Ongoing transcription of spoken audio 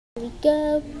Here we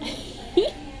go.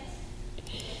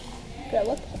 Grow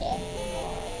up hair.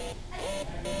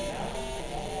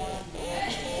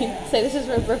 Say this is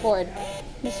for brickboard.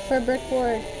 This is for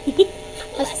brickboard.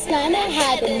 I kinda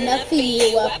had enough of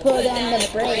you. I put on the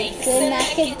brakes, and I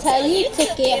could tell you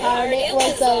took it hard. It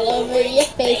was all over your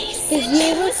face, 'cause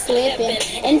you were slipping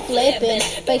and flipping.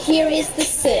 But here is the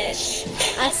sitch.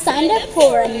 I signed up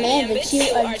for a man, but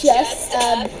you are just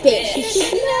a bitch. You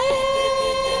should know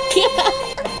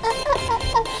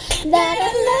that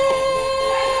I love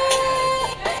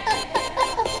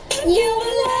you.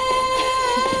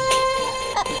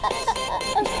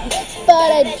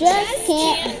 But I just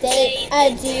can't date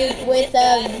a dude with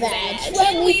a vag.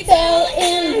 When we fell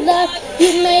in love,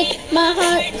 you make my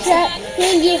heart drop.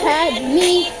 When you had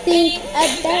me think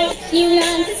about you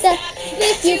nonstop.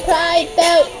 If you cry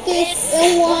about this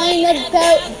and whine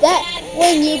about that,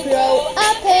 when you grow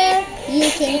up hair, you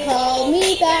can call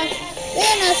me back.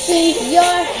 When I think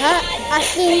you're hot, I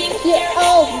think you're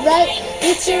alright.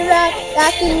 It's your rock,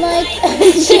 acting like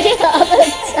a chick all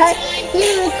the time.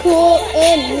 You were cool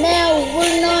and now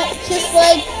we're not just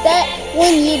like that.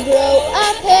 When you grow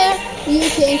up hair, you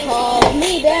can call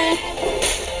me back.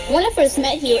 When I first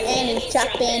met you and it's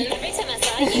chopping,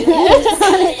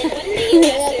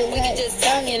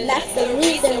 and that's the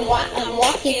reason why I'm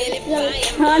walking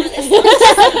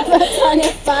on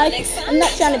your body. I'm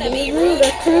not trying to be rude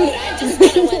or crude.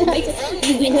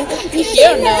 You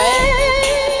should know it.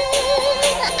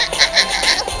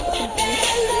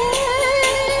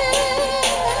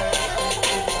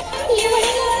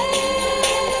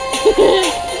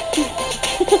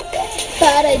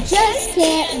 But I just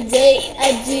can't date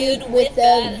a dude with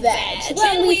a vag.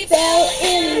 When we fell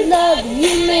in love,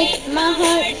 you make my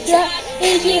heart drop.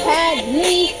 And you had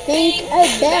me think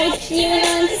about you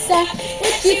nonstop.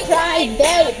 Would you cry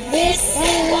about this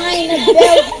and whine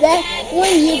about that?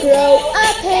 When you grow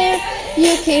up hair,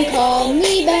 you can call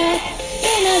me back.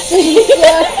 And I think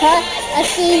you're hot, I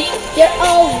think you're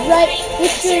alright.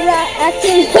 It's your right,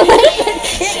 acting like a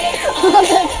chick all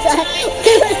the time.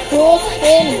 We were cool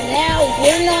and now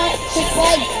we're not just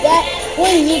like that.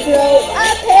 When you grow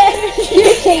up hair, you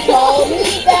can call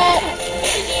me back.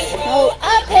 Grow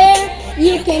up hair,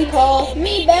 you can call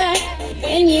me back.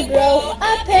 When you grow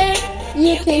up hair,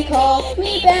 you can call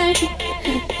me back.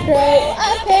 Grow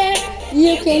up hair,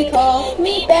 you can call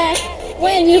me back.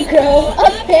 When you grow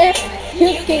up hair,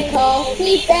 you can call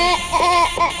me back.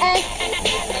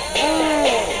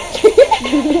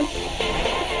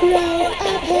 Grow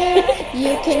up hair,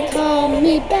 you can call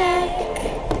me back.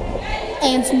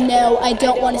 And no, I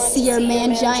don't want to see your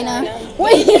mangina.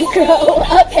 When you grow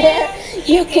up hair,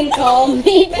 you can call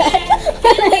me back.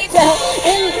 When I fell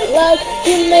in love,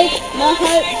 you make my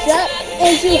heart drop.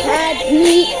 And you had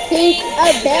me think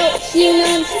about you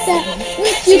nonstop.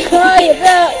 Would you cry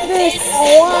about this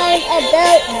and whine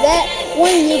about that?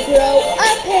 When you grow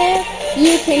up hair,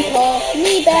 you can call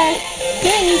me back.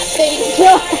 When you think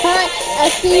you're hot, I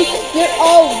think you're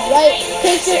alright.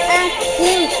 'Cause you're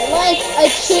acting like a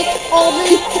chick all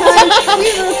the time. We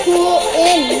were cool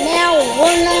and now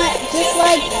we're not just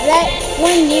like that.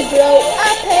 When you grow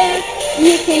up hair,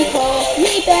 you can call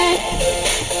me back.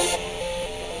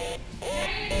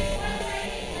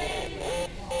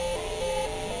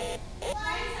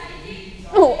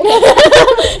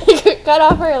 Cut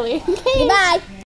off early. Goodbye.